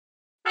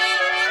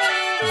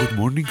Good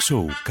Morning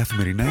Show,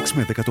 καθημερινά 6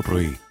 με 10 το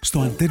πρωί,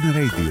 στο Antenna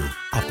Radio.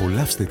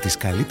 Απολαύστε τις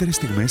καλύτερες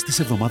στιγμές της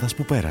εβδομάδας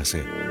που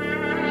πέρασε.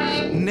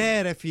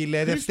 Ναι ρε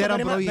φίλε, Δευτέρα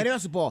πρωί. Περίμενα να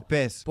σου πω.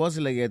 Πες. Πώς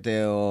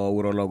λέγεται ο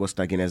ουρολόγος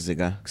στα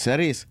κινέζικα?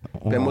 Ξέρεις?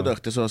 Πες μου το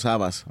χτες ο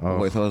Σάβας, ο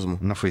βοηθός μου.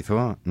 Να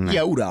βοηθώ. Ναι.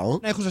 Για ουραό.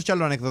 Έχω σας κι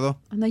άλλο ανέκδοτο.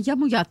 Αναγιά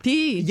μου,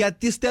 γιατί?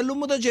 Γιατί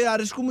στέλνουμε το και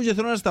αρέσκουν μου και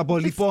θέλω να στα πω.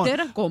 Λοιπόν,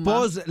 Δευτέρα ακόμα.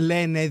 πώς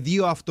λένε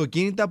δύο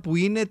αυτοκίνητα που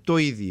είναι το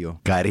ίδιο?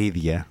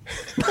 Καρύδια.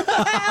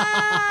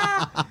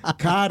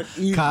 Καρ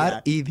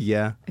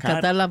ίδια.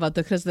 Κατάλαβα,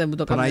 το χρειάζεται να μου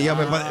το κάνω. Παναγία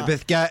με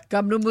παιδιά,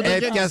 Κάμνου μου το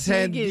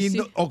έπιασε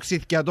γεγονός. ο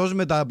ξυθιατός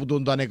μετά από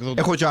τον το ανέκδοτο.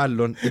 Έχω κι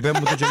άλλον. Είπε μου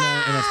το και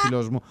ένας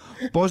φίλος μου.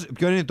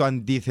 Ποιο είναι το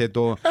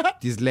αντίθετο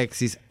της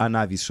λέξης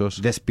ανάβησος?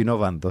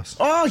 Δεσποινόβαντος.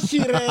 Όχι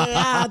ρε,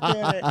 άτε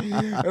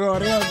ρε.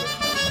 Ωραίο.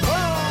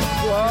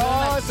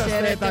 Σας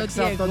Ξέρετε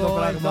πέταξα ότι αυτό εγώ το εδώ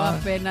πράγμα.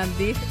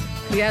 απέναντι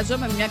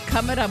χρειάζομαι μια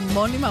κάμερα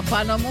μόνιμα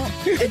πάνω μου,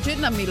 έτσι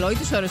να μιλώ ή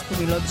τις ώρες που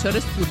μιλώ, τις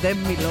ώρες που δεν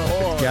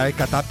μιλώ. Και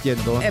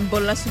κατάπιεντο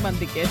Πολλά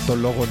σημαντικές. το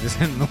λόγο της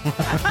εννοώ.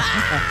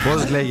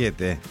 Πώς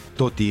λέγεται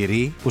το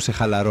τυρί που σε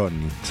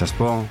χαλαρώνει? Σας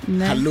πω.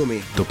 Ναι.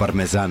 Χαλούμι. Το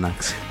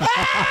παρμεζάναξ.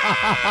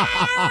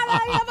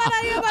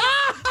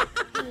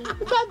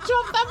 Τα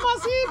τσόφτα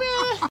μας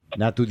είναι.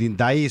 Να του την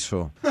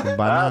ταΐσω την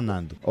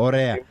μπανάνα του.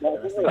 Ωραία.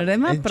 Ρε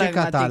μα Δεν και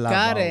πραγματικά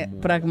κατάλαβα ρε, όμως.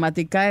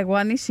 πραγματικά εγώ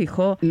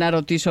ανησυχώ να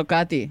ρωτήσω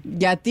κάτι.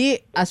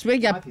 Γιατί, ας πούμε,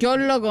 για ποιο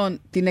λόγο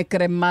την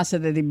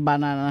εκκρεμάσετε την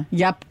μπανάνα?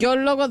 Για ποιο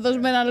λόγο, δώσ'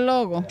 με έναν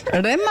λόγο. Ρε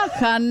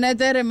μα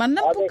χάνετε ρε, μα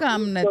να που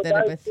κάμνετε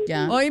ρε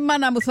παιδιά. Όχι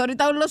μάνα μου, θωρεί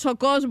τα όλος ο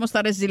κόσμος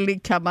τα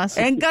ρεζιλίκια μας.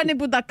 Εν κάνει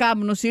που τα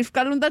κάμνουν,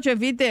 σύφκαλουν τα και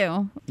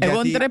βίντεο. Εγώ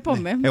Γιατί-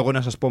 ντρέπομαι. Εγώ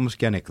να σας πω όμως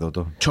και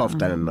ανέκδοτο.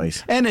 Τσόφτα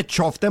εννοείς. Είναι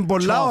τσόφτα, είναι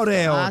πολλά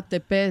ωραίο. Άτε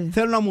παιδί.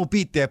 Θέλω να μου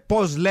πείτε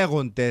πώς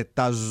λέγονται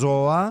τα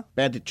ζώα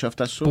Πέτει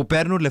τσόφτα σου. που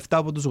παίρνουν λεφτά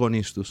από τους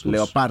γονείς τους.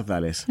 Λεοπάρδα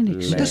λες.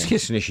 Τι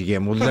σχέση έχει γε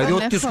μου, δηλαδή Δεν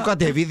ό,τι έχω- σου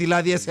κατεβεί,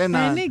 δηλαδή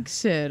εσένα. Δεν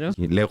ξέρω.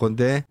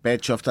 Λέγονται Πέτει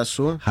τσόφτα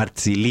σου.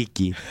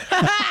 χαρτσιλίκι.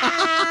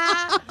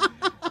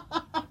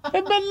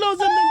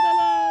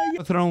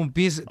 Θέλω να μου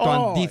πεις το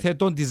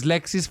αντίθετο της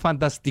λέξης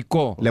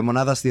φανταστικό.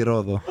 Λεμονάδα στη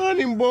Ρόδο.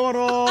 Δεν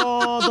μπορώ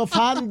το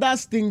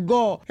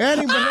φανταστικό. Δεν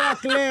μπορώ να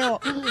κλαίω.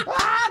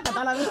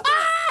 Κατάλαβες.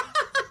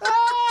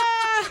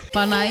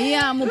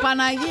 Παναγία μου,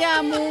 Παναγία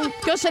μου,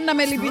 ποιος είναι να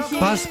με λυπηθεί?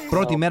 Πας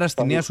πρώτη μέρα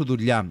στη νέα σου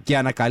δουλειά και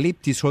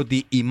ανακαλύπτεις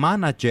ότι η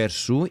μάνατζερ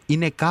σου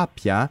είναι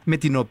κάποια με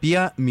την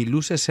οποία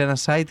μιλούσε σε ένα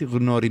site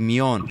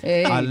γνωριμιών.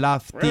 Αλλά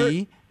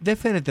αυτή δεν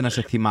φαίνεται να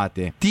σε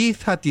θυμάται. Τι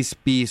θα της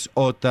πεις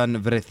όταν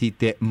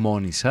βρεθείτε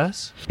μόνοι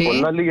σας?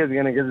 Πολλά λίγες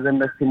γυναίκες δεν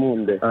με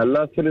θυμούνται.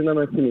 Αλλά θέλεις να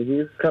με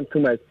θυμηθείς, come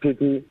to my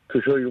city to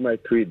show you my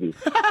Tweety.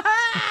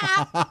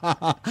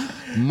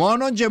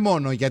 Μόνο και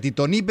μόνο γιατί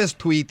τον είπες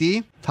Tweety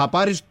θα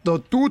πάρεις το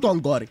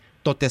Τούτον κόρη.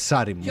 το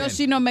τεσάρι μου. Ποιος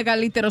είναι ο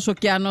μεγαλύτερος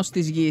ωκεανός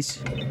της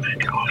γης?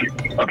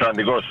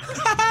 Ατλαντικός.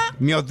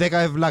 Μείω 10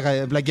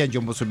 ευλαγγέντιο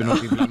όπως ο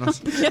πινοτύπλανος.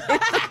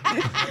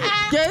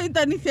 Ποια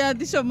ήταν η θέα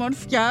της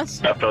ομορφιάς?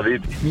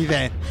 Αφροδίτη.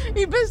 0.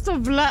 Είπες το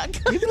βλάκ.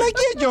 Η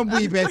βλαγγέντιο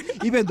που είπε.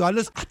 Είπε το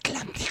άλλος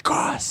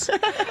Ατλαντικός.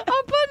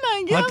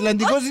 Απαναγιά.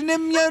 Ατλαντικός είναι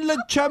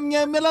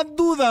μια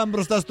μελαντούδα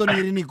μπροστά στον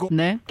ειρηνικό.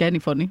 Ναι, και είναι η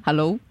φωνή.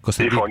 Hello.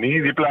 Η φωνή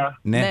δίπλα.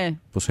 Ναι, Ναι.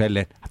 πως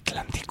έλεγε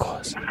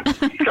Ατλαντικός.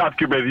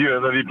 Κάποιο πεδίο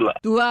εδώ δίπλα.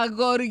 Του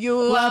αγοριού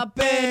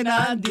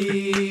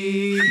απέναντι.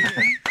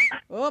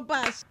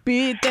 Όπας.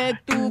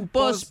 Πείτε του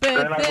πως Δεν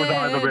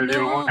ακούσαμε το παιδί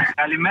πεθαίνω. μου.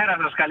 Καλημέρα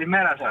σας,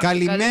 καλημέρα σας.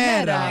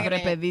 Καλημέρα. Βρε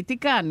παιδί, τι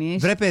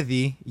κάνεις? Βρε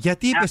παιδί,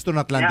 γιατί είπες τον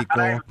Ατλαντικό?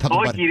 Θα τον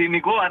Όχι, πάρει.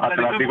 ειρηνικό,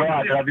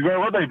 Ατλαντικό,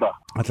 εγώ το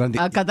είπα.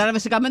 Ατλαντικό.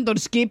 Κατάλαβες, έκαμε τον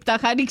skip, τα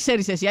χάρη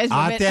ξέρεις εσύ.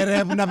 Άτε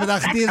ρε που να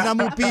πεταχτείς να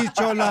μου πεις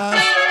κιόλας.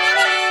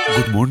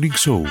 Good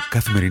Morning Show,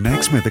 καθημερινά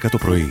 6 με 10 το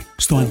πρωί,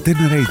 στο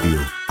Antenna Radio.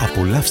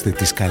 Απολαύστε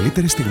τις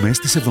καλύτερες στιγμές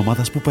της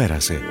εβδομάδας που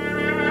πέρασε.